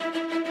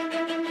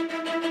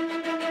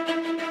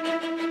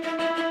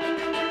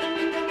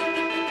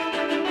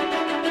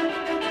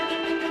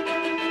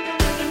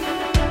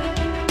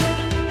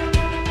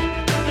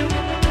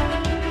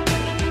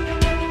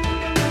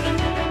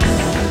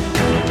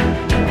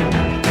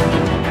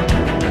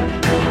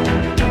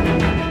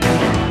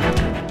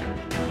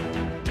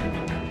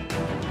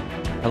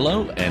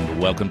Hello,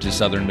 and welcome to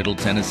Southern Middle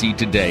Tennessee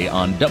Today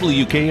on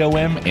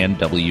WKOM and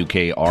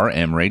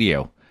WKRM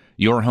Radio,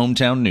 your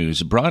hometown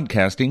news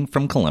broadcasting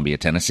from Columbia,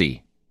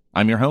 Tennessee.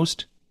 I'm your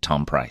host,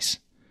 Tom Price.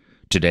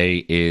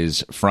 Today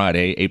is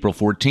Friday, April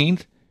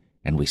 14th,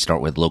 and we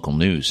start with local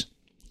news.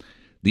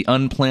 The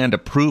unplanned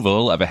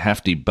approval of a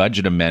hefty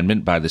budget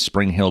amendment by the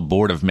Spring Hill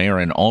Board of Mayor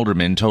and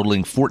Aldermen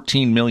totaling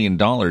 $14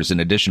 million in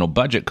additional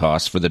budget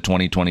costs for the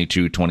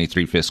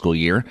 2022-23 fiscal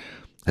year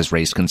has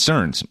raised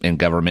concerns in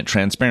government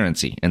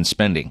transparency and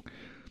spending.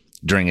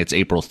 During its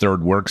April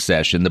 3rd work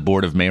session, the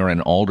Board of Mayor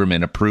and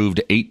Aldermen approved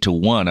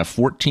 8-1 a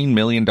 $14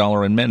 million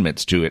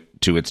amendments to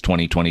its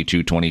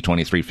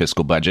 2022-2023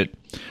 fiscal budget,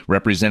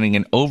 representing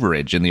an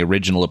overage in the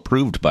original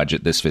approved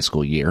budget this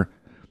fiscal year.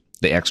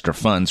 The extra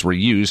funds were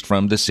used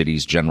from the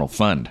city's general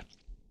fund.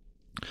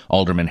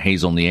 Alderman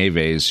Hazel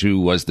Nieves, who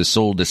was the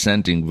sole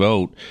dissenting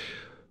vote,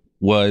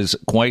 was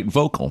quite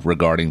vocal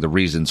regarding the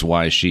reasons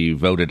why she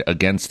voted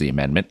against the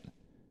amendment.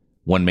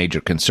 One major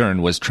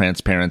concern was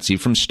transparency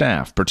from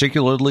staff,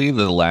 particularly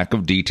the lack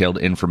of detailed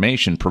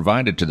information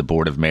provided to the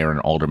Board of Mayor and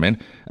Aldermen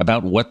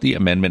about what the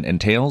amendment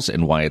entails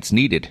and why it's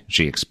needed,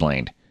 she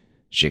explained.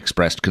 She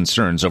expressed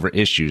concerns over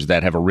issues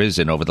that have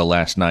arisen over the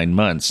last 9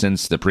 months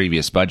since the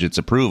previous budget's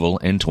approval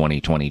in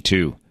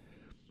 2022.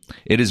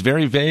 It is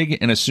very vague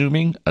and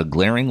assuming a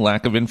glaring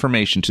lack of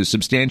information to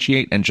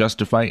substantiate and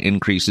justify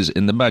increases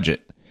in the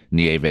budget,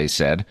 Nieves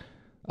said.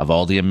 Of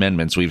all the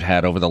amendments we've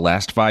had over the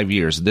last 5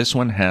 years, this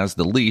one has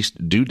the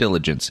least due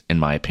diligence, in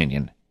my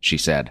opinion, she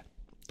said.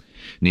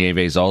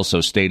 Nieves also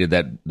stated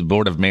that the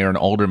Board of Mayor and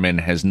Aldermen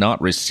has not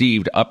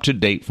received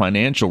up-to-date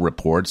financial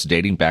reports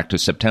dating back to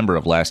September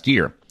of last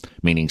year,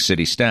 meaning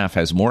city staff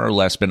has more or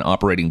less been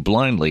operating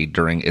blindly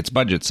during its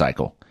budget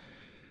cycle.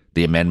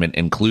 The amendment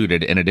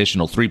included an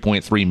additional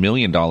 $3.3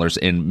 million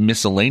in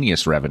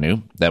miscellaneous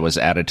revenue that was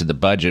added to the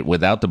budget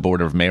without the Board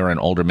of Mayor and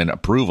Aldermen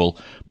approval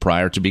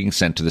prior to being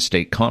sent to the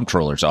state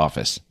comptroller's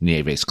office,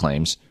 Nieves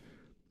claims.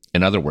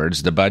 In other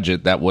words, the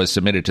budget that was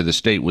submitted to the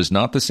state was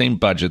not the same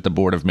budget the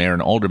Board of Mayor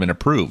and Aldermen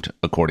approved,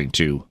 according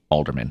to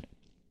Alderman.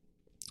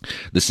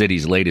 The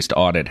city's latest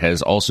audit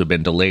has also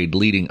been delayed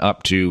leading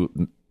up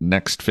to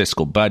next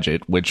fiscal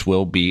budget, which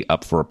will be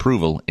up for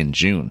approval in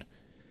June.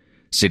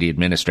 City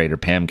Administrator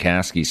Pam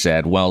Caskey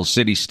said, while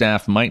city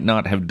staff might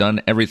not have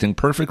done everything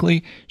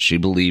perfectly, she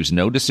believes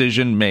no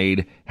decision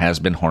made has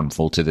been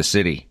harmful to the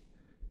city.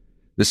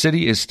 The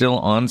city is still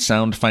on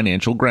sound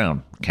financial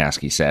ground,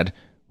 Caskey said.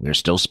 We are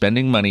still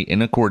spending money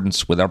in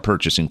accordance with our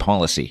purchasing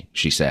policy,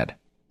 she said.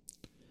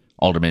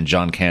 Alderman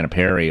John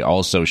Canapari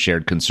also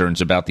shared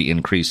concerns about the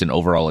increase in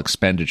overall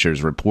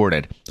expenditures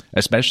reported,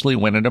 especially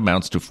when it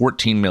amounts to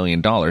 $14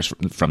 million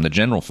from the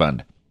general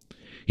fund.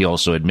 He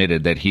also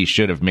admitted that he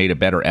should have made a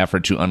better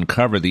effort to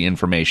uncover the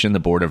information the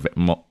Board of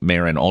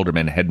Mayor and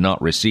Aldermen had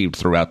not received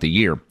throughout the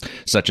year,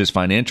 such as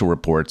financial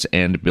reports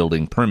and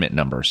building permit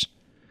numbers.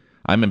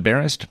 I'm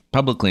embarrassed,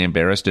 publicly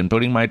embarrassed, in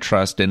putting my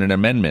trust in an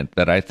amendment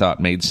that I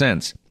thought made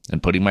sense,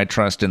 and putting my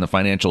trust in the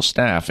financial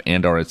staff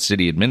and our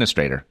city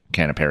administrator,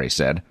 Canapari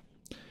said.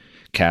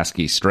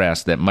 Caskey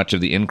stressed that much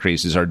of the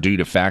increases are due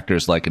to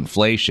factors like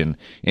inflation,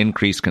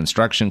 increased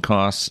construction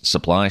costs,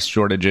 supply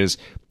shortages,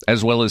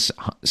 as well as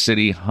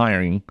city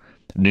hiring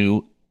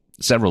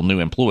several new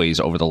employees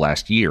over the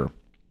last year.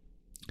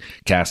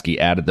 Caskey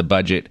added the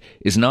budget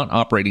is not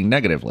operating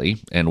negatively,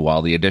 and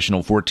while the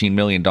additional $14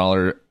 million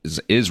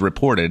is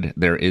reported,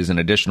 there is an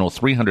additional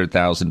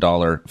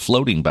 $300,000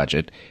 floating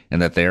budget, and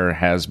that there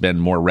has been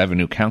more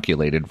revenue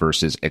calculated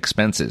versus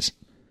expenses.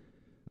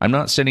 I'm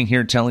not sitting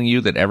here telling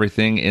you that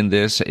everything in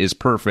this is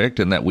perfect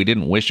and that we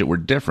didn't wish it were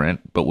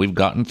different, but we've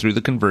gotten through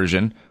the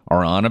conversion,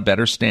 are on a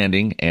better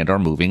standing, and are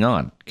moving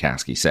on,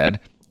 Caskey said.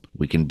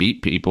 We can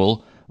beat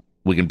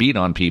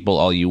on people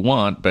all you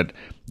want, but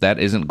that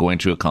isn't going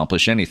to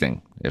accomplish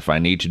anything. If I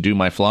need to do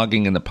my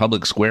flogging in the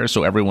public square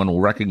so everyone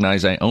will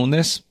recognize I own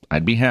this,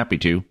 I'd be happy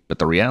to, but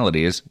the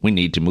reality is we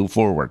need to move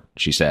forward,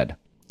 she said.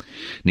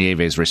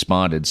 Nieves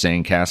responded,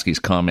 saying Caskey's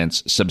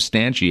comments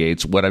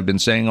substantiates what I've been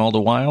saying all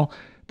the while,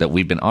 that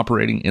we've been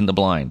operating in the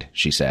blind,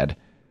 she said.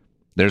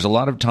 There's a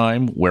lot of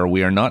time where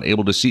we are not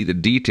able to see the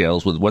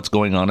details with what's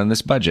going on in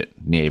this budget,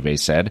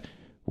 Nieves said.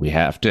 We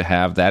have to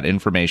have that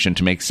information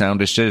to make sound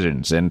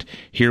decisions, and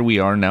here we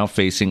are now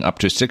facing up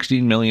to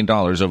 $16 million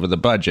over the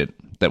budget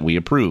that we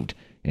approved,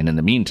 and in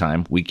the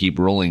meantime, we keep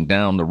rolling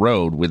down the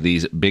road with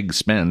these big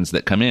spends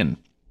that come in.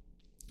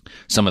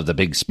 Some of the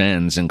big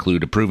spends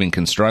include approving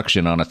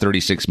construction on a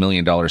 $36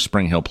 million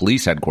Spring Hill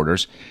Police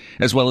Headquarters,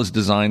 as well as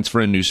designs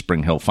for a new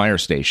Spring Hill Fire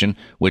Station,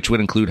 which would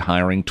include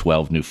hiring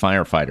 12 new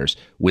firefighters,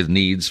 with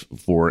needs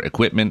for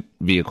equipment,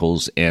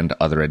 vehicles, and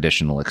other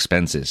additional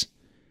expenses.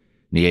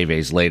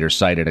 Nieves later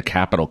cited a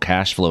capital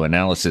cash flow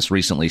analysis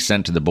recently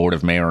sent to the Board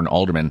of Mayor and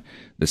Aldermen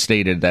that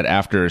stated that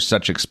after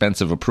such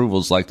expensive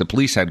approvals like the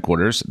police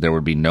headquarters, there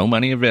would be no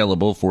money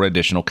available for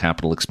additional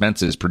capital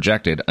expenses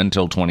projected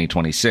until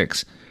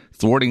 2026,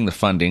 thwarting the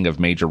funding of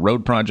major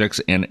road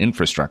projects and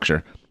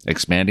infrastructure,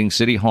 expanding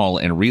City Hall,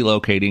 and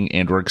relocating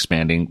and/or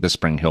expanding the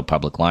Spring Hill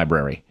Public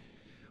Library.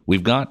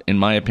 We've got, in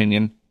my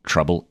opinion,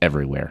 trouble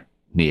everywhere,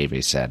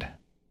 Nieve said.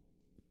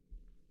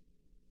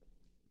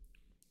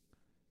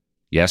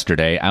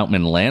 Yesterday,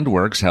 Outman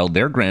Landworks held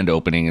their grand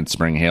opening in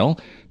Spring Hill.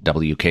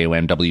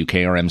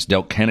 WKOM-WKRM's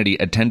Del Kennedy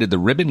attended the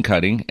ribbon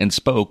cutting and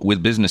spoke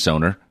with business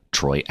owner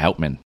Troy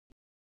Outman.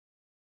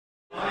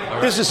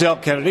 This is Del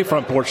Kennedy,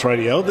 Front Porch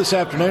Radio. This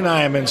afternoon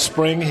I am in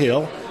Spring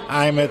Hill.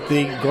 I am at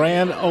the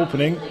grand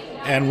opening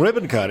and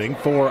ribbon cutting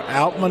for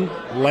Outman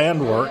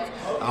Landwork.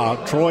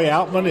 Troy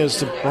Outman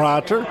is the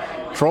proprietor.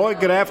 Troy,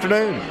 good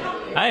afternoon.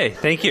 Hi,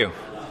 thank you.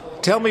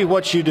 Tell me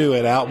what you do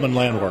at Outman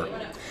Landwork.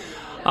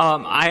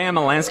 I am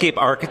a landscape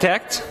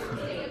architect.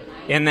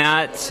 In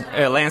that,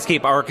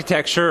 landscape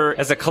architecture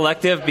is a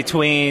collective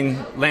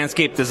between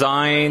landscape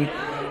design,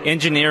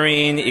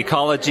 engineering,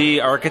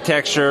 ecology,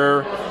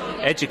 architecture,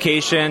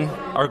 education.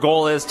 Our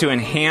goal is to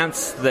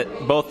enhance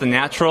both the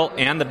natural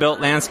and the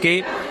built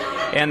landscape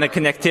and the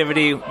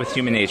connectivity with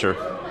human nature.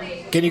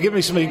 Can you give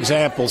me some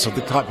examples of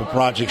the type of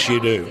projects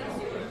you do?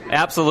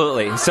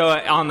 Absolutely. So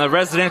on the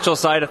residential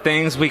side of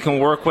things, we can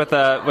work with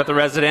a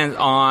resident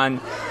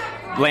on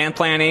land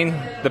planning,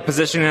 the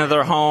positioning of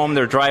their home,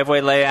 their driveway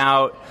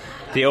layout,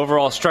 the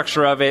overall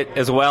structure of it,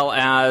 as well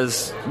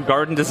as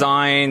garden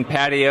design,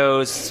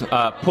 patios,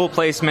 pool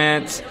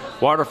placement,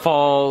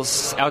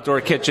 waterfalls,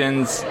 outdoor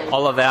kitchens,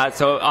 all of that.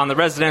 So on the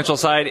residential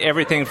side,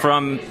 everything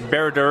from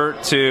bare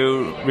dirt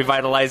to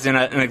revitalizing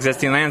an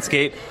existing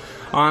landscape.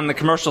 On the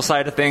commercial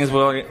side of things,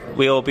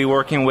 we'll be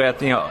working with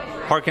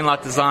parking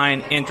lot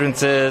design,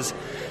 entrances,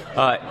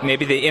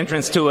 maybe the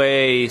entrance to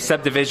a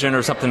subdivision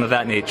or something of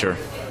that nature.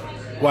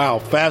 Wow,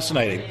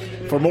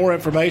 fascinating. For more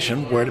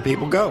information, where do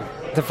people go?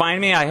 To find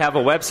me, I have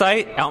a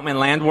website,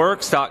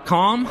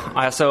 outmanlandworks.com,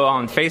 also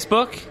on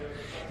Facebook,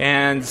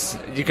 and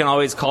you can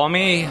always call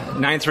me,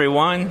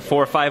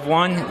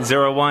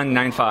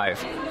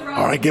 931-451-0195.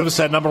 All right, give us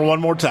that number one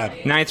more time.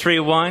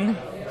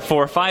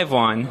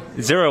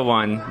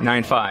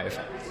 931-451-0195.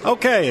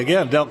 Okay,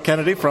 again, Del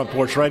Kennedy, Front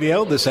Porch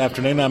Radio. This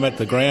afternoon I'm at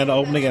the grand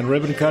opening and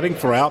ribbon cutting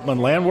for Outman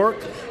Landwork,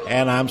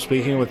 and I'm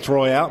speaking with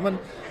Troy Outman.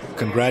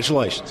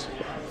 Congratulations.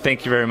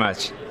 Thank you very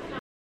much.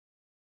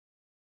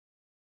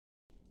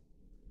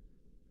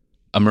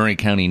 A Murray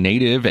County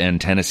native and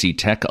Tennessee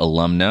Tech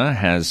alumna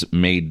has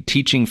made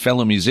teaching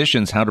fellow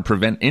musicians how to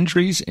prevent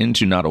injuries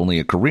into not only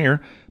a career,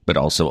 but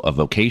also a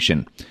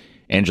vocation.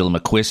 Angela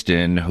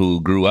McQuiston, who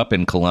grew up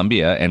in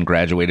Columbia and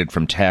graduated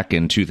from Tech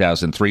in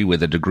 2003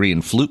 with a degree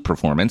in flute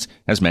performance,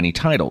 has many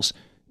titles: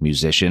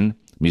 musician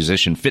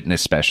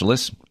fitness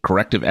specialist,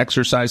 corrective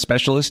exercise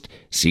specialist,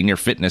 senior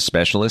fitness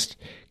specialist,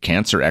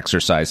 cancer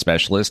exercise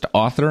specialist,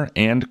 author,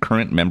 and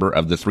current member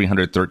of the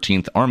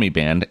 313th Army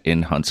Band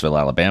in Huntsville,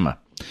 Alabama.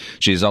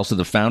 She is also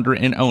the founder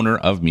and owner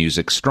of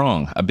Music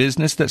Strong, a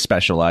business that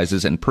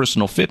specializes in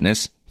personal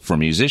fitness for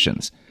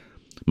musicians.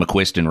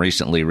 McQuiston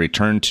recently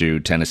returned to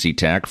Tennessee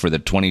Tech for the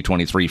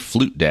 2023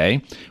 Flute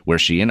Day, where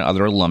she and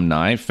other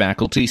alumni,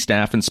 faculty,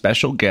 staff, and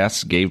special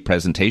guests gave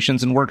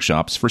presentations and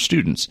workshops for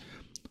students.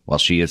 While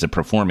she is a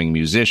performing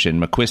musician,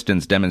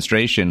 McQuiston's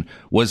demonstration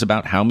was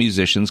about how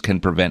musicians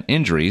can prevent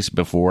injuries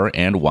before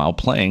and while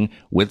playing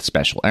with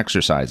special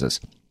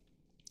exercises.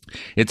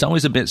 It's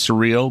always a bit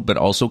surreal, but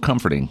also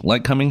comforting,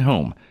 like coming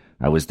home.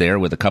 I was there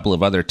with a couple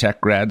of other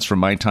Tech grads from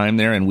my time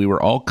there, and we were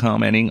all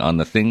commenting on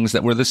the things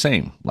that were the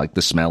same, like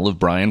the smell of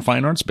Bryan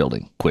Fine Arts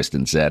Building,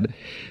 Quiston said.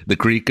 The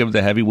creak of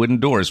the heavy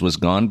wooden doors was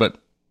gone, but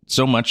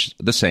so much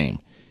the same.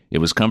 It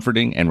was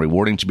comforting and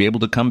rewarding to be able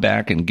to come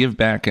back and give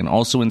back and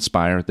also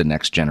inspire the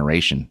next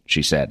generation,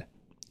 she said.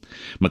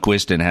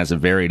 McQuiston has a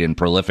varied and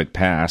prolific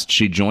past.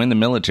 She joined the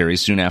military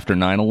soon after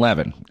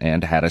 9/11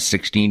 and had a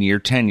 16-year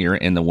tenure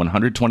in the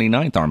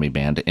 129th Army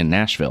Band in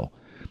Nashville.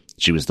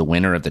 She was the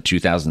winner of the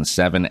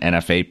 2007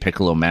 NFA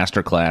Piccolo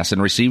Masterclass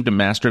and received a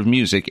Master of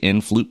Music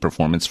in Flute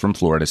Performance from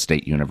Florida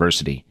State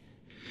University.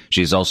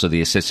 She is also the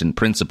assistant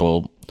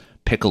principal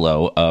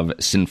piccolo of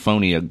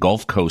Sinfonia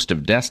Gulf Coast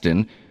of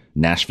Destin,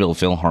 Nashville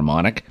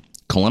Philharmonic,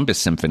 Columbus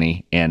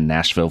Symphony, and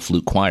Nashville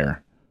Flute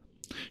Choir.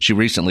 She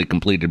recently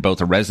completed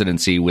both a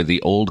residency with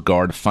the Old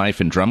Guard Fife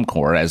and Drum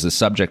Corps as a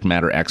subject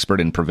matter expert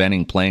in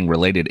preventing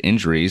playing-related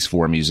injuries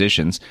for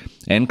musicians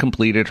and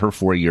completed her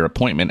 4-year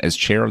appointment as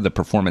chair of the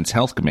Performance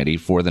Health Committee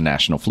for the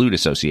National Flute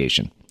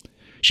Association.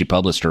 She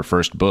published her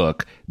first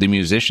book, The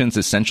Musician's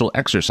Essential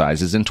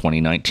Exercises, in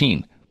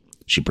 2019.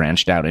 She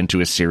branched out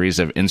into a series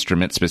of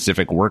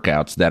instrument-specific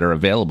workouts that are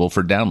available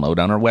for download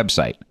on her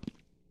website.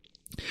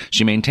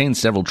 She maintains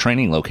several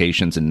training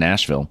locations in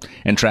Nashville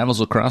and travels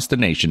across the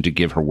nation to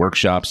give her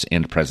workshops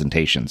and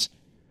presentations.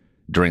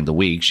 During the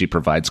week, she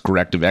provides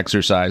corrective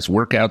exercise,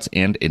 workouts,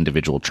 and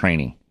individual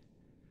training.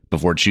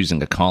 Before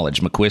choosing a college,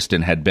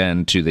 McQuiston had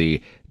been to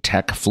the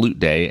Tech Flute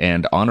Day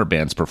and Honor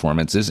Bands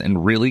performances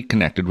and really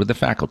connected with the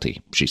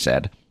faculty, she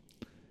said.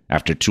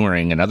 After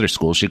touring another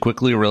school, she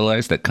quickly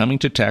realized that coming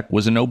to Tech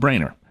was a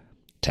no-brainer.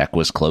 Tech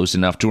was close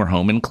enough to her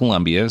home in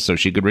Columbia so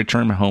she could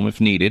return home if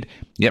needed,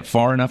 yet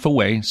far enough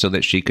away so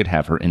that she could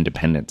have her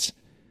independence.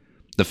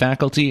 The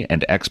faculty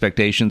and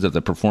expectations of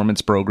the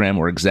performance program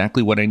were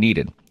exactly what I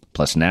needed.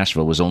 Plus,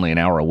 Nashville was only an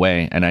hour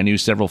away, and I knew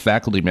several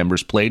faculty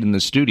members played in the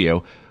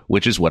studio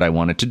which is what I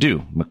wanted to do,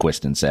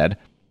 McQuiston said.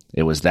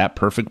 It was that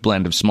perfect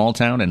blend of small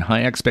town and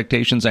high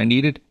expectations I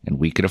needed, and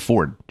we could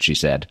afford, she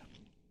said.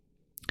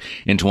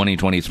 The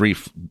 2023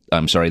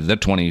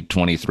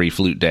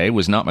 Flute Day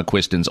was not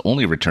McQuiston's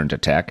only return to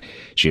tech.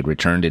 She had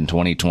returned in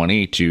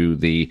 2020 to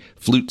the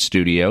Flute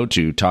Studio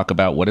to talk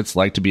about what it's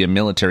like to be a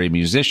military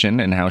musician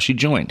and how she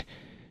joined.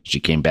 She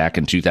came back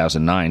in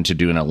 2009 to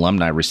do an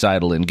alumni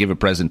recital and give a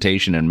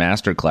presentation and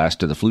masterclass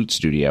to the Flute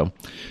Studio.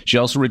 She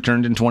also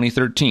returned in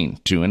 2013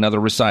 to another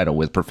recital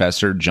with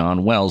Professor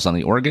John Wells on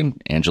the organ,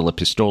 Angela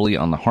Pistoli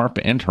on the harp,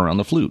 and her on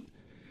the flute.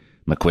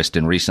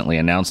 McQuiston recently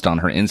announced on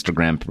her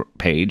Instagram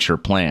page her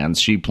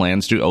plans. She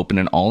plans to open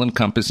an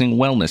all-encompassing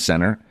wellness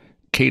center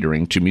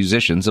catering to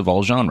musicians of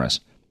all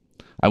genres.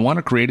 I want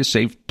to create a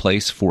safe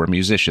place for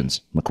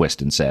musicians,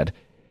 McQuiston said.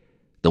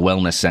 The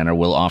wellness center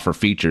will offer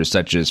features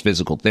such as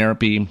physical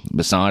therapy,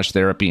 massage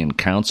therapy and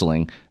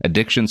counseling,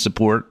 addiction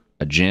support,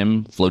 a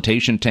gym,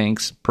 flotation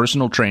tanks,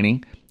 personal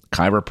training,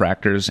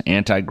 chiropractors,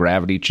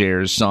 anti-gravity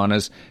chairs,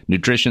 saunas,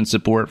 nutrition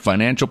support,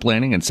 financial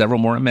planning, and several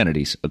more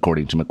amenities,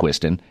 according to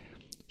McQuiston.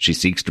 She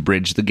seeks to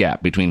bridge the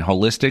gap between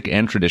holistic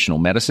and traditional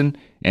medicine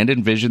and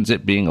envisions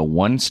it being a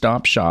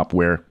one-stop shop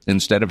where,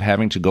 instead of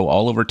having to go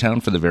all over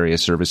town for the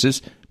various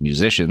services,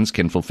 musicians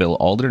can fulfill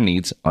all their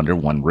needs under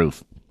one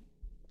roof.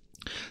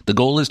 The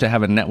goal is to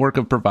have a network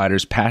of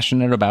providers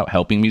passionate about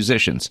helping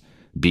musicians,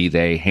 be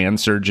they hand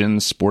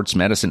surgeons, sports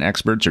medicine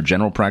experts, or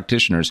general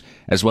practitioners,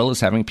 as well as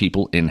having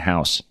people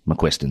in-house,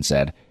 McQuiston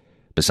said.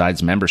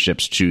 Besides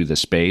memberships to the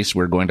space,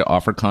 we're going to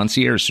offer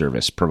concierge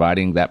service,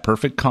 providing that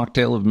perfect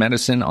cocktail of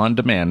medicine on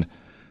demand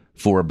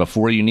for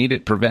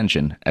before-you-need-it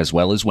prevention, as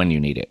well as when you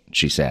need it,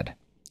 she said.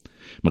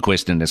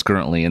 McQuiston is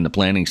currently in the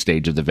planning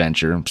stage of the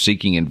venture,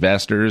 seeking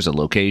investors, a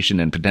location,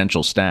 and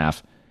potential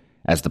staff.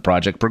 As the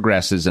project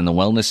progresses and the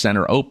wellness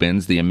center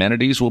opens, the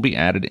amenities will be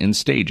added in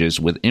stages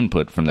with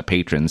input from the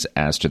patrons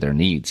as to their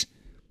needs.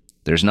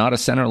 There's not a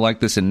center like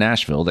this in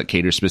Nashville that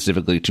caters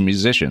specifically to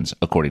musicians,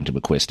 according to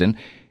McQuiston,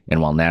 and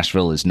while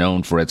Nashville is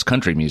known for its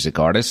country music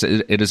artists,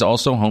 it is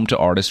also home to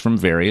artists from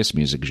various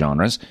music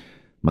genres.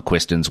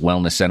 McQuiston's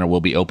Wellness Center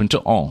will be open to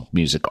all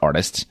music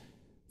artists.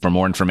 For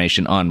more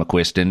information on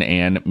McQuiston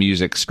and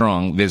Music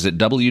Strong, visit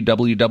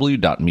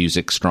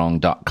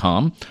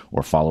www.musicstrong.com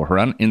or follow her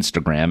on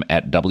Instagram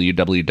at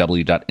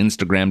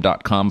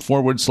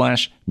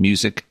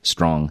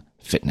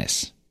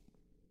www.instagram.com/musicstrongfitness.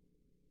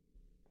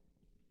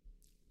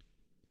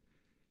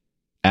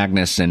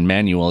 Agnes and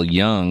Manuel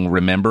Young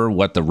remember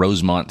what the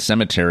Rosemont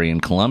Cemetery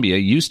in Columbia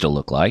used to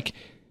look like.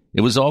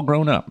 It was all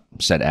grown up,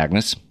 said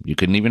Agnes. You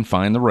couldn't even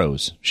find the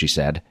rose, she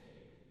said.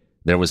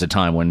 There was a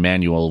time when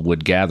Manuel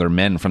would gather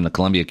men from the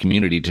Columbia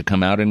community to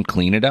come out and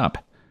clean it up.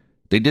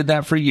 They did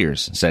that for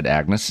years, said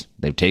Agnes.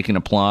 They've taken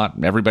a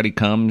plot, everybody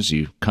comes,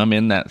 you come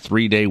in that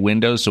 3-day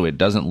window so it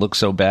doesn't look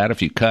so bad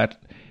if you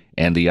cut,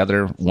 and the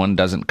other one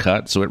doesn't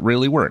cut, so it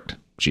really worked,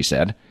 she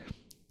said.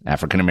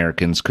 African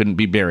Americans couldn't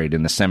be buried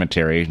in the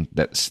cemetery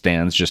that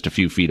stands just a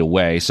few feet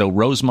away, so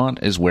Rosemont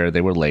is where they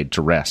were laid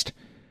to rest.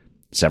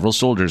 Several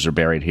soldiers are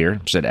buried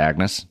here, said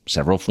Agnes.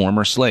 Several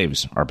former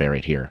slaves are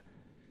buried here.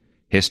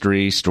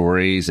 History,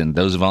 stories, and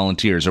those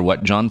volunteers are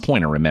what John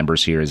Pointer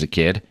remembers here as a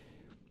kid.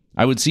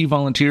 I would see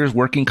volunteers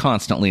working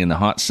constantly in the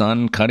hot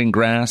sun, cutting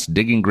grass,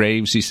 digging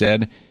graves, he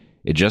said.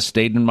 It just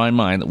stayed in my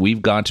mind that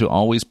we've got to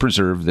always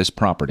preserve this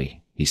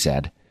property, he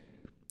said.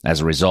 As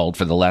a result,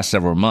 for the last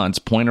several months,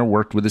 Pointer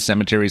worked with the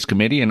cemetery's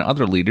committee and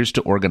other leaders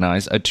to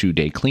organize a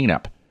 2-day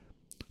cleanup.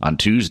 On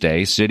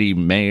Tuesday, city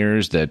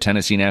mayors, the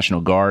Tennessee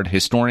National Guard,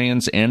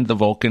 historians, and the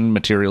Vulcan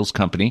Materials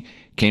Company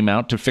came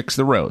out to fix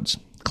the roads,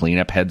 clean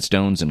up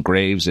headstones and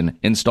graves, and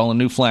install a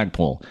new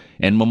flagpole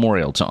and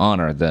memorial to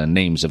honor the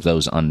names of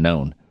those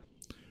unknown.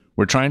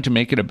 We're trying to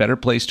make it a better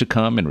place to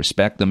come and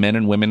respect the men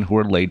and women who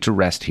are laid to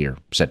rest here,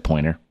 said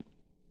Pointer.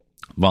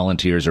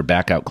 Volunteers are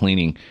back out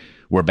cleaning.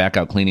 We're back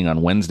out cleaning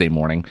on Wednesday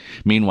morning.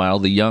 Meanwhile,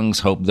 the Youngs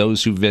hope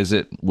those who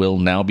visit will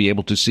now be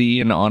able to see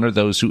and honor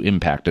those who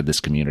impacted this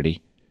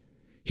community.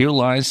 Here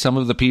lies some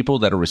of the people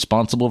that are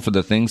responsible for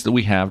the things that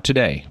we have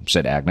today,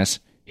 said Agnes.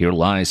 Here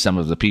lies some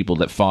of the people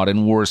that fought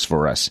in wars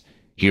for us.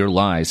 Here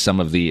lies some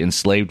of the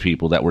enslaved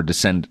people that we're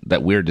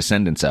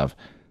descendants of.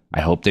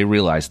 I hope they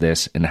realize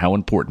this and how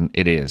important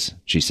it is,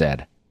 she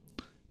said.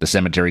 The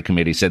cemetery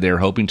committee said they are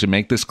hoping to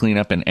make this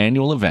cleanup an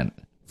annual event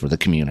for the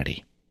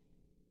community.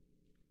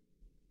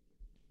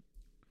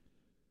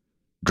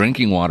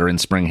 Drinking water in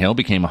Spring Hill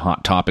became a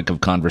hot topic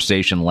of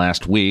conversation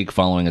last week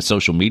following a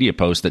social media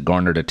post that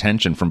garnered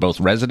attention from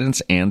both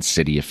residents and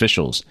city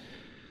officials.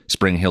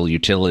 Spring Hill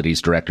Utilities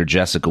Director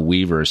Jessica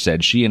Weaver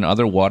said she and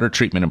other water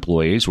treatment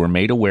employees were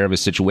made aware of a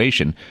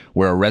situation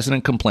where a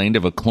resident complained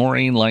of a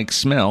chlorine-like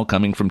smell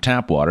coming from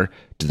tap water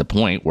to the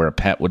point where a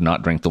pet would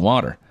not drink the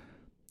water.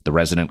 The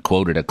resident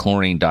quoted a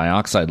chlorine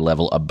dioxide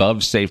level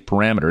above safe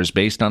parameters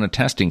based on a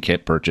testing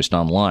kit purchased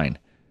online.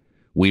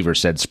 Weaver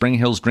said Spring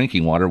Hill's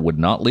drinking water would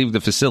not leave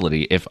the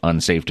facility if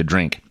unsafe to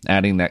drink,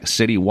 adding that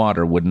city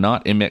water would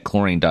not emit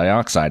chlorine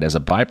dioxide as a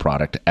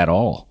byproduct at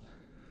all.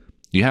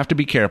 You have to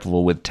be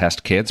careful with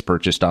test kits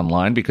purchased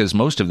online because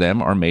most of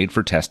them are made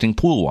for testing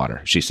pool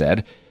water, she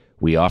said.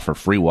 We offer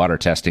free water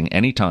testing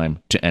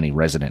anytime to any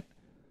resident.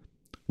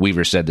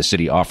 Weaver said the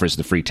city offers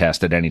the free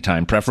test at any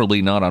time,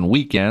 preferably not on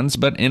weekends,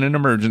 but in an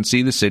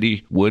emergency, the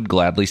city would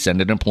gladly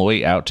send an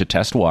employee out to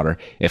test water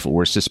if it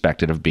were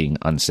suspected of being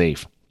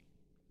unsafe.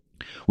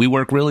 We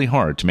work really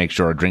hard to make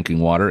sure our drinking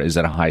water is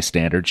at a high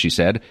standard, she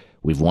said.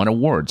 We've won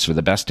awards for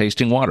the best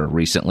tasting water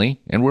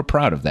recently, and we're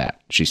proud of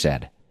that, she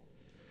said.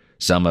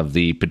 Some of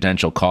the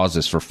potential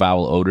causes for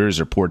foul odors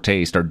or poor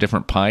taste are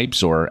different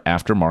pipes or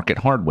aftermarket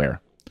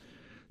hardware.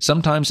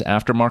 Sometimes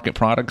aftermarket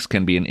products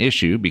can be an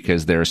issue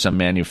because there are some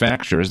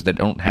manufacturers that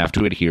don't have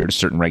to adhere to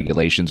certain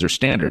regulations or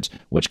standards,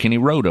 which can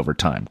erode over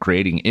time,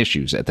 creating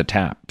issues at the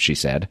tap, she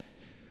said.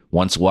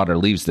 Once water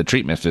leaves the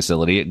treatment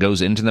facility, it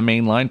goes into the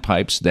mainline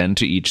pipes, then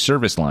to each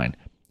service line.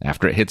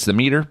 After it hits the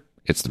meter,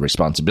 it's the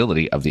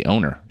responsibility of the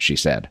owner, she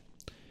said.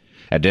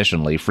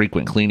 Additionally,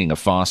 frequent cleaning of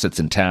faucets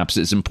and taps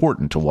is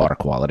important to water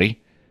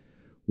quality.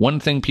 One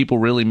thing people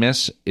really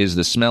miss is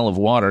the smell of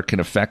water can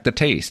affect the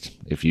taste.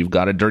 If you've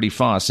got a dirty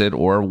faucet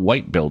or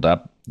white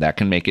buildup, that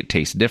can make it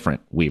taste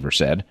different, Weaver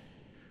said.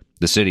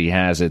 The city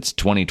has its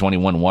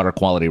 2021 water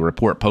quality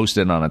report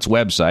posted on its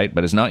website,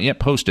 but has not yet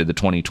posted the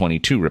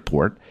 2022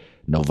 report.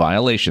 No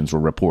violations were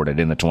reported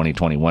in the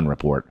 2021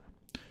 report.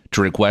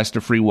 To request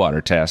a free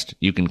water test,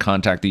 you can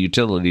contact the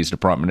Utilities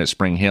Department at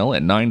Spring Hill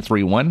at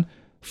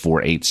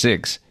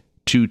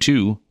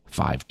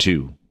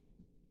 931-486-2252.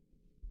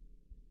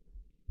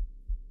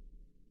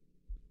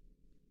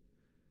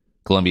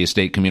 Columbia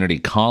State Community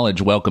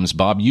College welcomes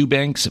Bob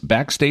Eubanks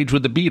backstage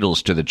with the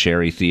Beatles to the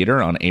Cherry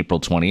Theater on April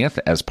 20th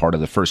as part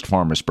of the First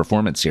Farmers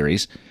Performance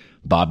Series.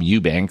 Bob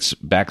Eubanks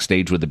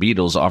backstage with the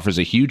Beatles offers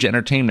a huge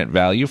entertainment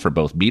value for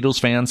both Beatles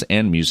fans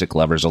and music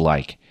lovers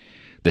alike.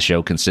 The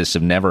show consists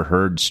of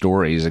never-heard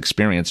stories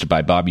experienced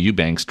by Bob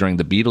Eubanks during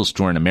the Beatles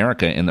tour in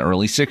America in the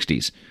early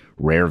 60s,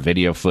 rare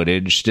video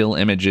footage, still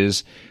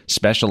images,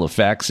 special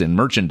effects, and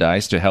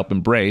merchandise to help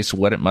embrace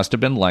what it must have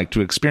been like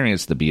to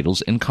experience the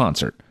Beatles in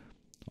concert.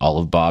 All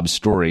of Bob's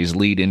stories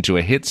lead into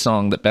a hit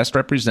song that best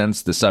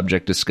represents the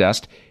subject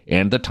discussed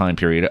and the time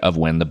period of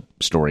when the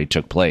story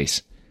took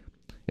place.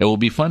 It will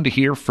be fun to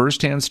hear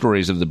first-hand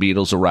stories of the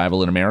Beatles'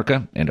 arrival in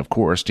America, and of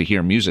course to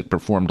hear music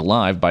performed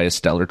live by a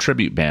stellar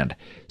tribute band,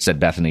 said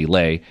Bethany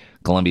Lay,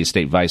 Columbia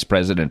State Vice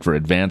President for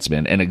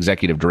Advancement and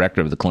Executive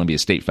Director of the Columbia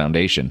State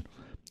Foundation.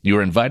 You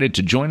are invited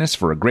to join us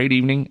for a great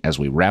evening as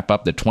we wrap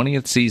up the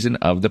 20th season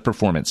of the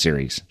Performance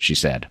Series, she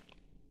said.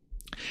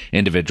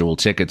 Individual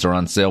tickets are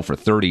on sale for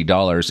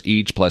 $30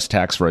 each plus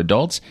tax for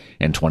adults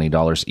and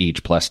 $20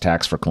 each plus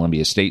tax for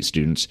Columbia State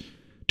students.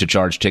 To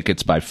charge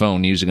tickets by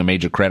phone using a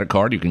major credit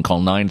card, you can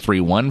call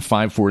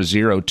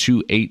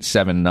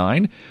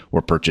 931-540-2879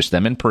 or purchase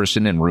them in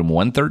person in room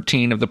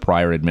 113 of the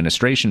Prior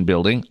Administration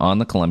Building on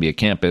the Columbia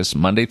campus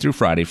Monday through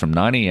Friday from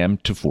 9 a.m.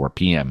 to 4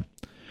 p.m.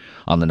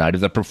 On the night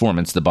of the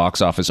performance, the box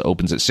office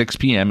opens at 6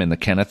 p.m. in the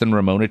Kenneth and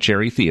Ramona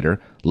Cherry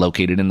Theater,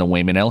 located in the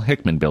Wayman L.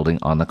 Hickman Building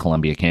on the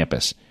Columbia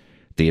campus.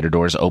 Theater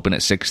doors open at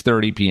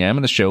 6:30 p.m.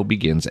 and the show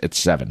begins at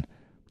 7.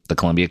 The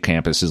Columbia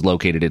campus is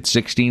located at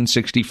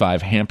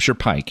 1665 Hampshire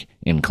Pike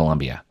in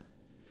Columbia.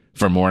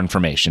 For more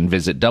information,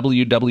 visit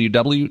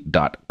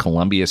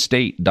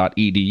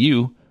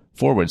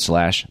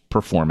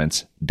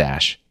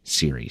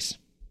www.columbiastate.edu/performance-series.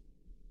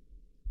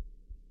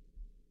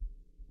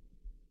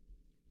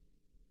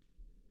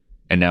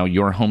 And now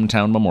your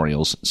hometown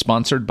memorials,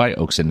 sponsored by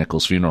Oaks and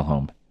Nichols Funeral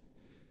Home.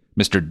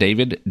 Mr.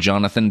 David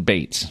Jonathan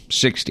Bates,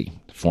 60,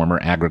 former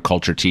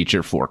agriculture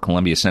teacher for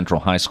Columbia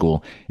Central High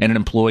School and an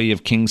employee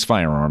of King's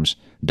Firearms,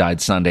 died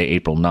Sunday,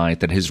 April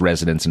 9th at his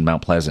residence in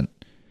Mount Pleasant.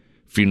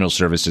 Funeral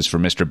services for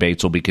Mr.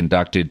 Bates will be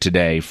conducted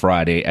today,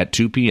 Friday, at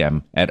 2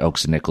 p.m. at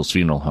Oaks and Nichols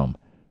Funeral Home.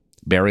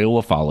 Burial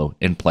will follow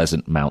in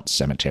Pleasant Mount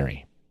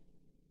Cemetery.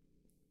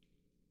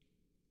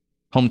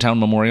 Hometown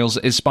Memorials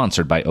is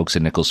sponsored by Oaks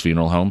and Nichols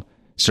Funeral Home,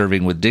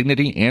 serving with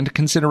dignity and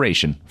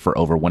consideration for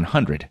over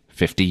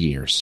 150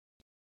 years.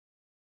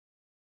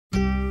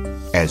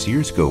 As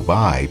years go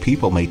by,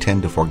 people may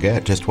tend to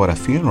forget just what a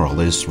funeral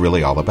is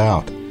really all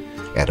about.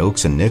 At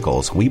Oaks and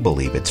Nichols, we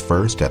believe it's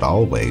first and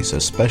always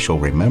a special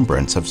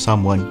remembrance of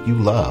someone you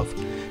love.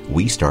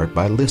 We start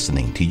by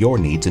listening to your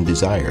needs and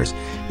desires.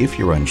 If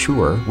you're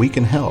unsure, we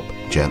can help,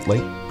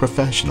 gently,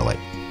 professionally.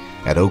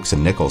 At Oaks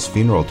and Nichols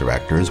Funeral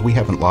Directors, we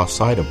haven't lost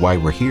sight of why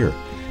we're here,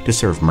 to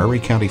serve Murray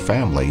County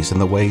families in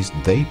the ways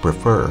they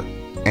prefer,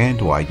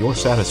 and why your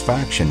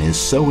satisfaction is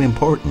so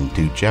important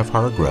to Jeff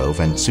Hargrove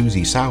and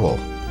Susie Sowell.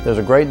 There's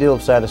a great deal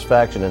of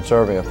satisfaction in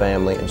serving a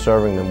family and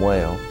serving them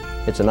well.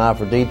 It's an eye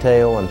for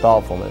detail and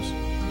thoughtfulness,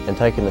 and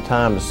taking the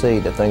time to see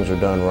that things are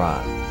done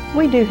right.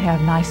 We do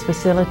have nice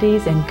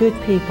facilities and good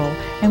people,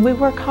 and we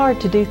work hard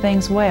to do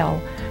things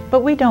well,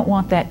 but we don't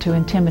want that to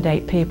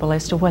intimidate people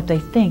as to what they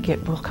think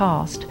it will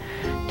cost.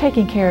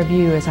 Taking care of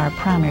you is our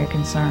primary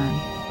concern.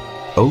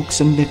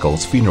 Oaks and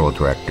Nichols Funeral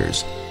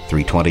Directors,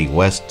 320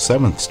 West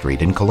 7th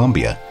Street in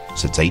Columbia.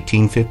 Since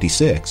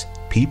 1856,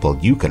 people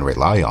you can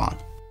rely on.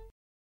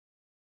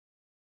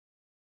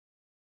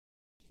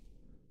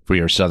 For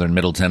your southern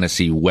Middle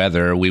Tennessee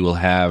weather, we will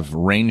have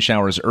rain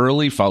showers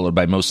early, followed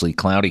by mostly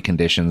cloudy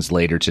conditions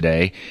later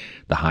today.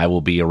 The high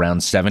will be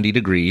around 70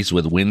 degrees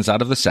with winds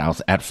out of the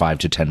south at 5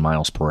 to 10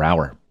 miles per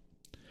hour.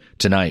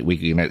 Tonight, we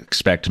can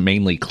expect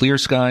mainly clear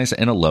skies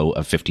and a low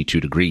of 52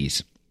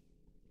 degrees.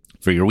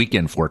 For your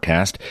weekend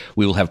forecast,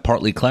 we will have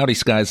partly cloudy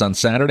skies on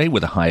Saturday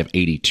with a high of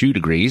 82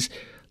 degrees.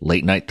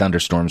 Late-night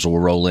thunderstorms will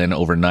roll in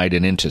overnight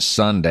and into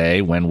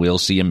Sunday when we'll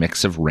see a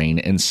mix of rain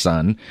and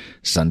sun.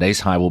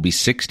 Sunday's high will be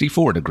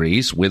 64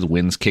 degrees with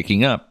winds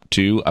kicking up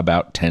to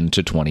about 10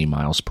 to 20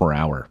 miles per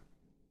hour.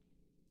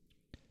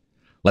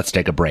 Let's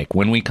take a break.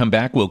 When we come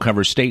back, we'll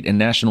cover state and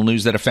national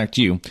news that affect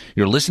you.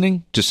 You're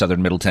listening to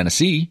Southern Middle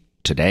Tennessee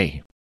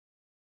Today.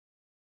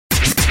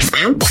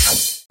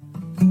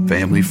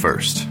 Family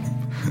first.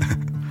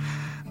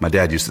 My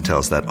dad used to tell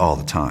us that all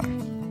the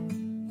time.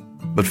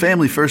 But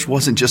family first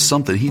wasn't just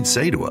something he'd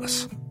say to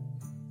us.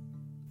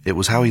 It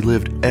was how he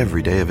lived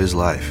every day of his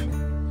life.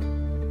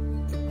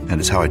 And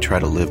it's how I try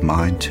to live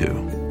mine,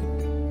 too.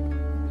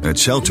 At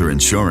Shelter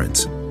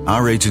Insurance,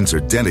 our agents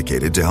are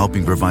dedicated to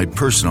helping provide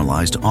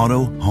personalized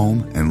auto,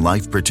 home, and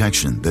life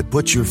protection that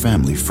puts your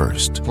family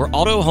first. For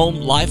auto, home,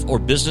 life, or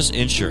business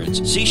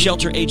insurance, see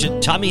Shelter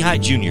Agent Tommy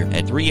Hyde Jr.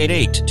 at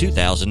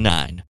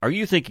 388-2009. Are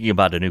you thinking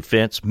about a new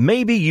fence?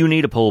 Maybe you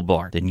need a pole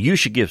barn. Then you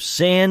should give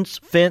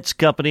Sands Fence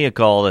Company a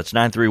call. That's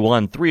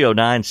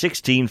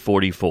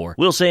 931-309-1644.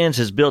 Will Sands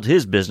has built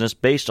his business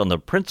based on the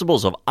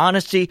principles of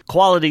honesty,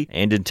 quality,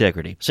 and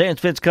integrity. Sands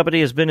Fence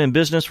Company has been in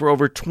business for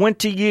over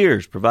 20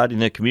 years, providing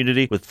the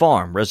community with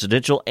farm,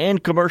 residential,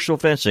 and commercial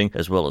fencing,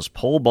 as well as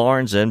pole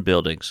barns and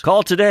buildings.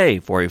 Call today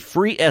for a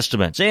free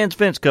estimate. Sands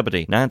Fence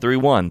Company,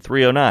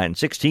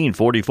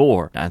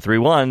 931-309-1644.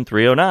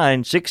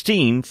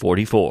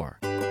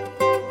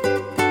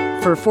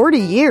 931-309-1644. For 40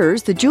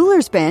 years, the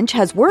Jewelers Bench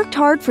has worked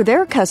hard for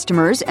their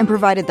customers and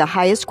provided the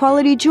highest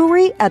quality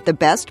jewelry at the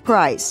best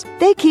price.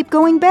 They keep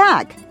going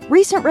back.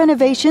 Recent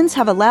renovations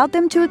have allowed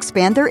them to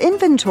expand their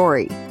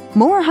inventory.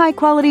 More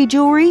high-quality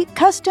jewelry,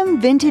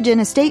 custom vintage and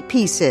estate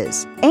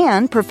pieces,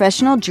 and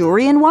professional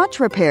jewelry and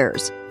watch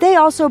repairs. They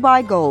also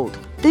buy gold.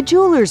 The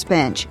Jewelers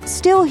Bench.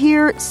 Still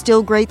here,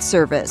 still great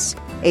service.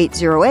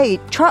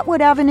 808 Trotwood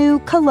Avenue,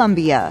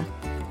 Columbia.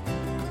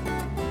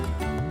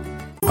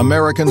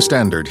 American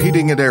Standard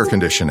Heating and Air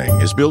Conditioning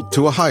is built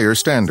to a higher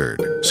standard,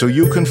 so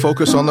you can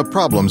focus on the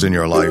problems in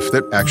your life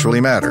that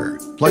actually matter,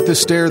 like the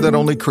stair that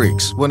only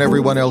creaks when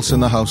everyone else in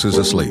the house is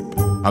asleep.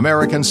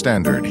 American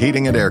Standard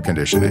Heating and Air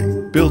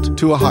Conditioning, built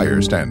to a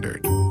higher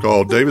standard.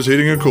 Call Davis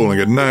Heating and Cooling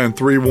at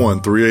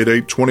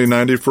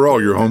 931-388-2090 for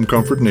all your home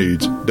comfort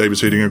needs.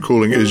 Davis Heating and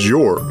Cooling is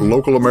your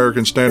local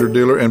American Standard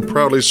dealer and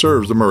proudly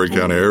serves the Murray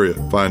County area.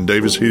 Find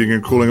Davis Heating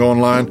and Cooling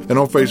online and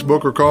on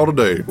Facebook or call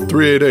today,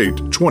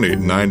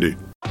 388-2090.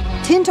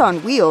 Tint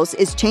on Wheels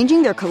is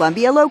changing their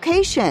Columbia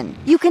location.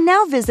 You can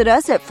now visit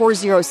us at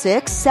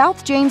 406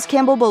 South James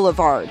Campbell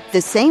Boulevard.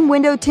 The same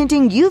window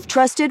tinting you've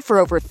trusted for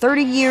over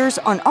 30 years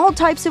on all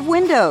types of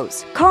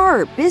windows,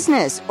 car,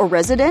 business, or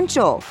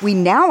residential. We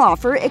now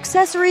offer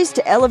accessories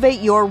to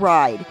elevate your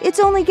ride. It's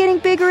only getting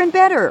bigger and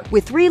better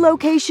with 3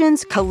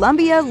 locations,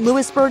 Columbia,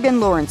 Lewisburg, and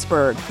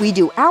Lawrenceburg. We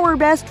do our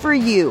best for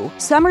you.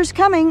 Summer's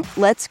coming.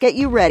 Let's get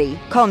you ready.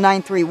 Call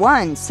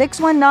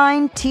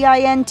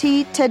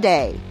 931-619-TINT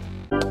today.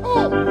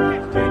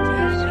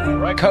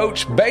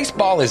 Coach,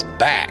 baseball is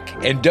back,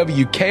 and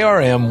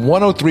WKRM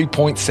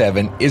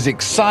 103.7 is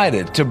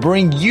excited to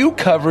bring you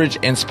coverage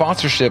and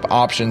sponsorship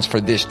options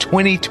for this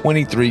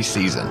 2023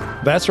 season.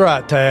 That's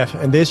right, Taff.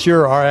 And this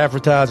year, our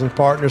advertising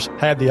partners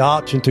have the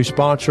option to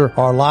sponsor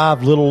our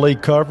live Little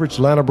League coverage,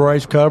 Atlanta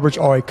Braves coverage,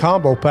 or a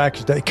combo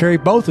package that carry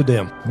both of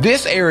them.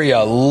 This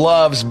area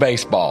loves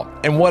baseball,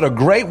 and what a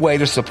great way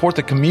to support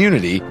the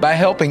community by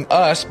helping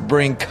us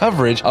bring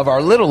coverage of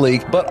our Little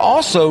League, but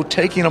also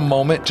taking a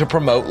moment to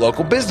promote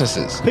local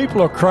businesses.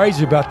 People are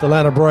crazy about the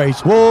Atlanta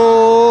Braves.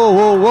 Whoa,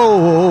 whoa, whoa,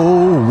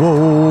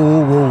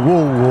 whoa, whoa,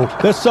 whoa, whoa.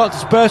 There's something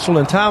special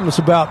and timeless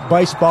about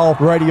baseball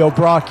radio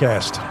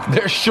broadcast.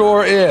 There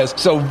sure is.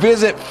 So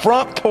visit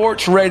Front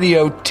Porch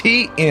Radio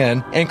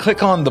TN and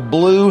click on the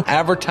blue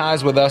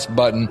Advertise With Us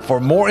button for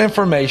more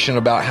information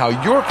about how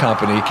your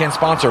company can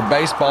sponsor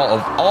baseball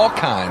of all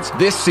kinds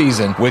this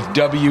season with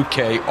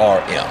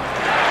WKRM.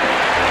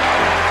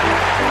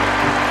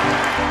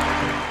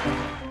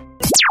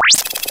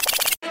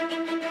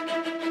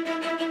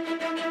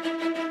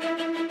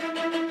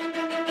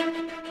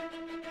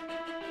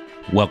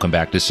 Welcome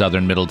back to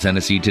Southern Middle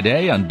Tennessee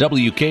Today on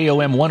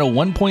WKOM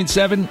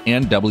 101.7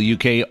 and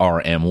WKRM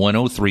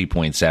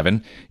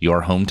 103.7,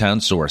 your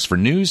hometown source for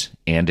news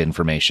and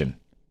information.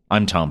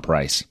 I'm Tom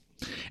Price.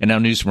 And now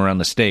news from around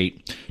the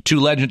state. 2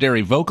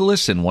 legendary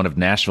vocalists and one of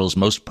Nashville's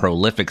most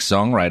prolific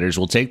songwriters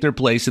will take their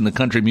place in the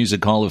Country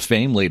Music Hall of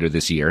Fame later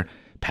this year.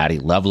 Patty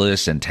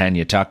Loveless and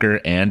Tanya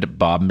Tucker and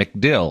Bob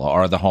McDill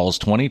are the Hall's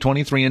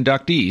 2023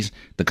 inductees,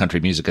 the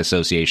Country Music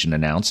Association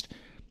announced.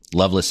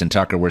 Loveless and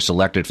Tucker were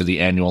selected for the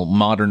annual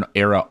Modern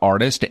Era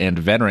Artist and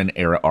Veteran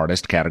Era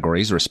Artist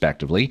categories,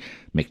 respectively.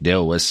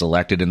 McDill was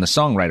selected in the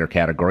Songwriter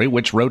category,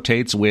 which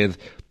rotates with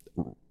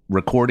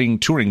recording,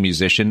 touring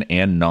musician,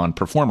 and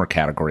non-performer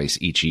categories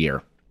each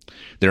year.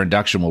 Their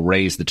induction will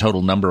raise the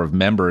total number of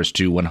members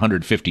to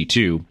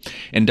 152.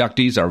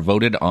 Inductees are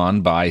voted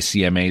on by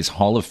CMA's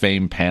Hall of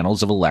Fame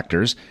panels of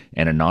electors,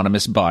 an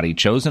anonymous body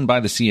chosen by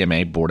the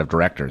CMA Board of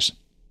Directors.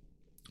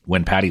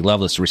 When Patty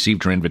Loveless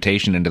received her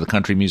invitation into the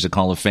Country Music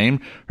Hall of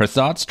Fame, her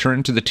thoughts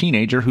turned to the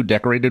teenager who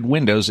decorated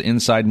windows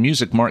inside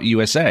Music Mart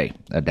USA,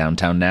 a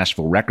downtown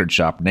Nashville record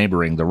shop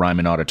neighboring the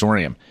Ryman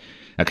Auditorium.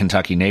 A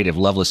Kentucky native,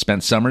 Loveless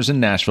spent summers in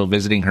Nashville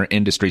visiting her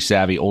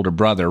industry-savvy older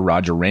brother,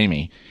 Roger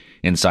Ramey.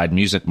 Inside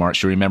Music Mart,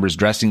 she remembers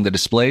dressing the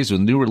displays with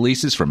new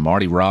releases from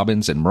Marty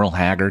Robbins and Merle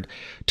Haggard,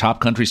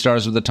 top country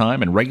stars of the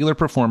time, and regular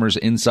performers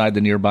inside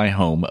the nearby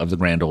home of the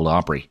Grand Ole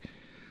Opry.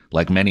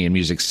 Like many in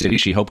Music City,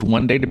 she hoped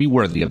one day to be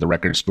worthy of the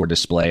record store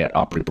display at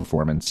Opry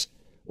Performance,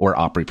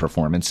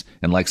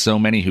 and like so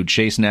many who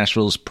chased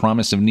Nashville's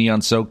promise of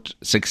neon-soaked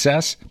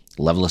success,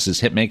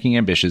 Loveless's hit-making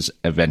ambitions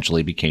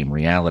eventually became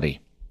reality.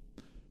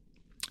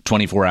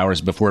 24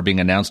 hours before being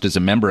announced as a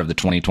member of the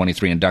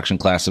 2023 induction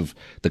class of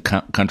the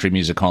Country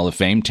Music Hall of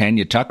Fame,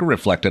 Tanya Tucker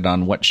reflected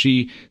on what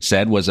she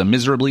said was a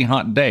miserably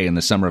hot day in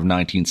the summer of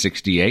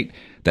 1968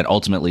 that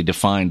ultimately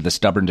defined the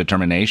stubborn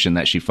determination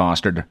that she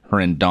fostered her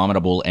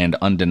indomitable and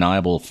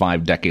undeniable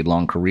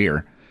 5-decade-long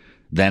career.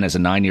 Then, as a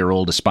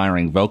 9-year-old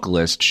aspiring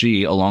vocalist,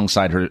 she,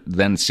 alongside her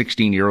then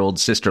 16-year-old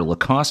sister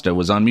LaCosta,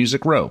 was on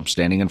Music Row,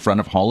 standing in front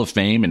of Hall of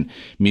Fame and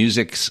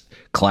music's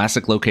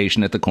classic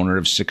location at the corner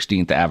of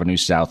 16th Avenue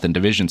South and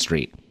Division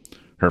Street.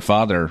 Her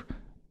father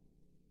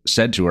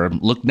said to her,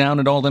 "Look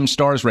down at all them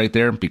stars right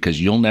there, because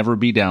you'll never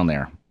be down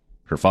there."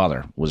 Her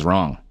father was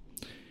wrong.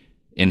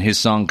 In his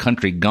song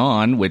Country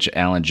Gone, which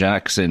Alan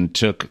Jackson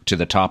took to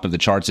the top of the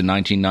charts in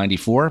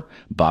 1994,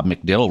 Bob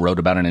McDill wrote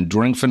about an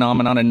enduring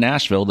phenomenon in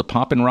Nashville, the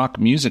pop and rock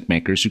music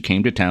makers who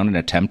came to town in an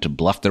attempt to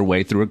bluff their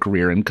way through a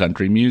career in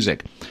country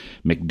music.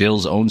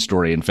 McDill's own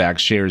story, in fact,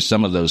 shares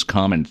some of those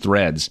common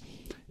threads.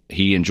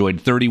 He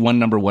enjoyed 31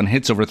 number one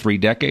hits over 3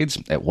 decades.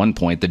 At one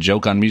point, the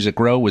joke on Music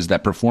Row was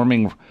that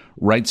performing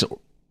rights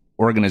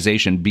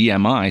organization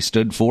BMI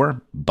stood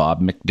for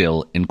Bob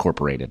McDill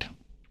Incorporated.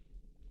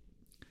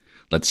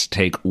 Let's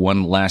take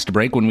one last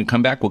break. When we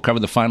come back, we'll cover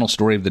the final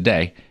story of the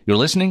day. You're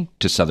listening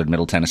to Southern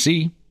Middle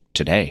Tennessee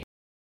Today.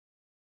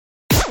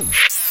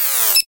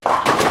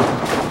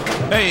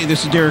 Hey,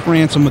 this is Derek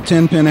Ransom with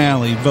Ten Pin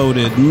Alley,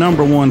 voted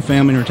 #1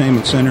 family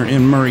entertainment center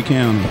in Murray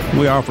County.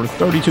 We offer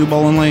 32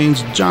 bowling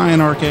lanes, giant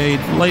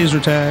arcade, laser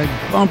tag,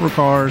 bumper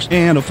cars,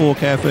 and a full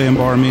cafe and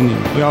bar menu.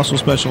 We also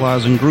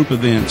specialize in group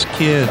events,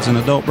 kids and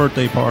adult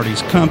birthday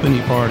parties, company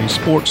parties,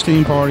 sports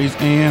team parties,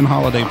 and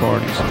holiday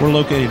parties. We're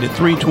located at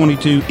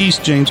 322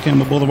 East James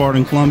Campbell Boulevard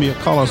in Columbia.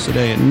 Call us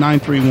today at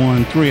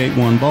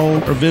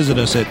 931-381-BOWL or visit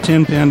us at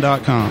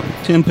tenpin.com.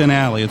 Ten Pin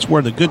Alley, it's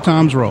where the good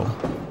times roll.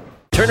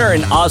 Turner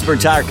and Osborne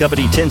Tire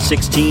Company,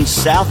 1016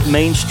 South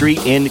Main Street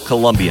in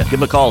Columbia. Give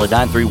them a call at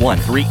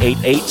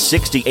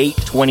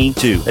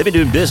 931-388-6822. They've been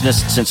doing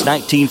business since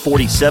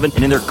 1947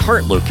 and in their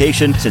current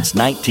location since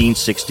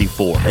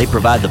 1964. They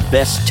provide the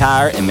best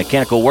tire and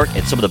mechanical work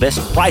at some of the best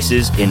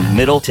prices in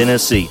Middle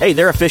Tennessee. Hey,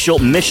 they're official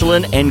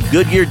Michelin and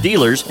Goodyear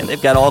dealers, and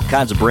they've got all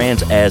kinds of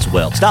brands as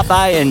well. Stop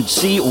by and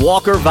see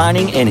Walker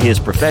Vining and his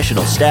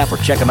professional staff, or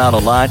check them out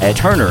online at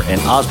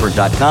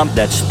turnerandosborne.com.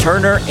 That's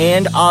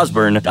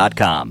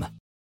turnerandosborne.com.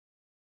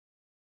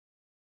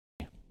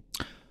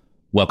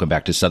 Welcome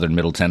back to Southern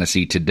Middle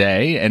Tennessee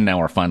Today, and now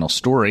our final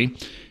story.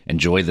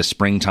 Enjoy the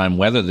springtime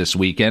weather this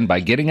weekend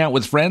by getting out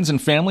with friends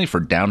and family for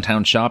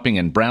downtown shopping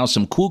and browse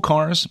some cool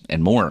cars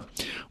and more.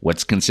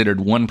 What's considered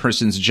one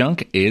person's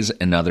junk is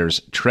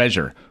another's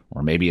treasure.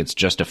 Or maybe it's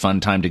just a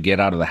fun time to get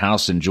out of the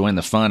house and join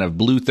the fun of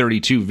Blue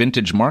 32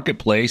 Vintage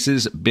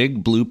Marketplace's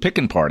Big Blue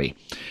Pickin' Party.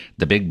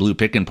 The Big Blue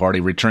Pickin' Party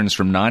returns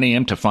from 9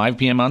 a.m. to 5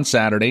 p.m. on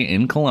Saturday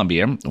in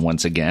Columbia,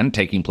 once again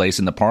taking place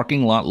in the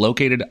parking lot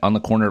located on the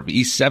corner of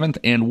East 7th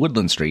and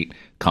Woodland Street,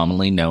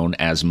 commonly known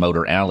as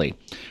Motor Alley.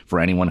 For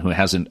anyone who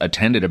hasn't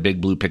attended a Big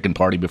Blue Pickin'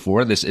 Party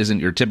before, this isn't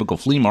your typical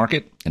flea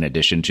market. In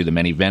addition to the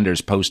many vendors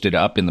posted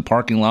up in the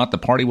parking lot, the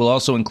party will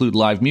also include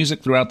live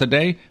music throughout the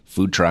day,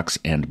 food trucks,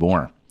 and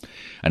more.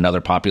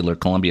 Another popular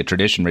Columbia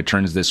tradition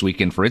returns this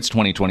weekend for its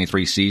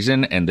 2023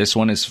 season, and this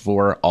one is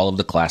for all of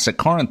the classic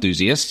car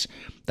enthusiasts.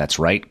 That's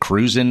right,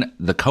 Cruisin'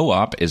 the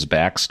Co-op is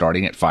back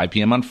starting at 5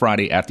 p.m. on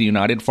Friday at the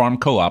United Farm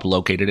Co-op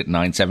located at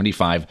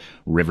 975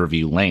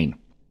 Riverview Lane.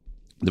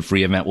 The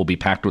free event will be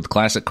packed with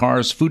classic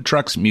cars, food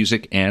trucks,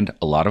 music, and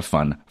a lot of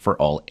fun for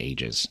all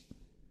ages.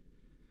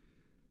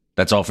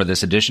 That's all for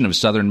this edition of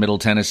Southern Middle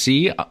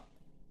Tennessee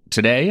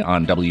Today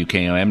on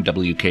WKOM,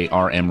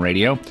 WKRM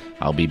Radio.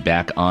 I'll be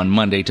back on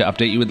Monday to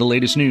update you with the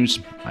latest news.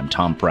 I'm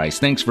Tom Price.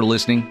 Thanks for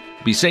listening.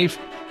 Be safe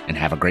and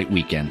have a great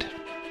weekend.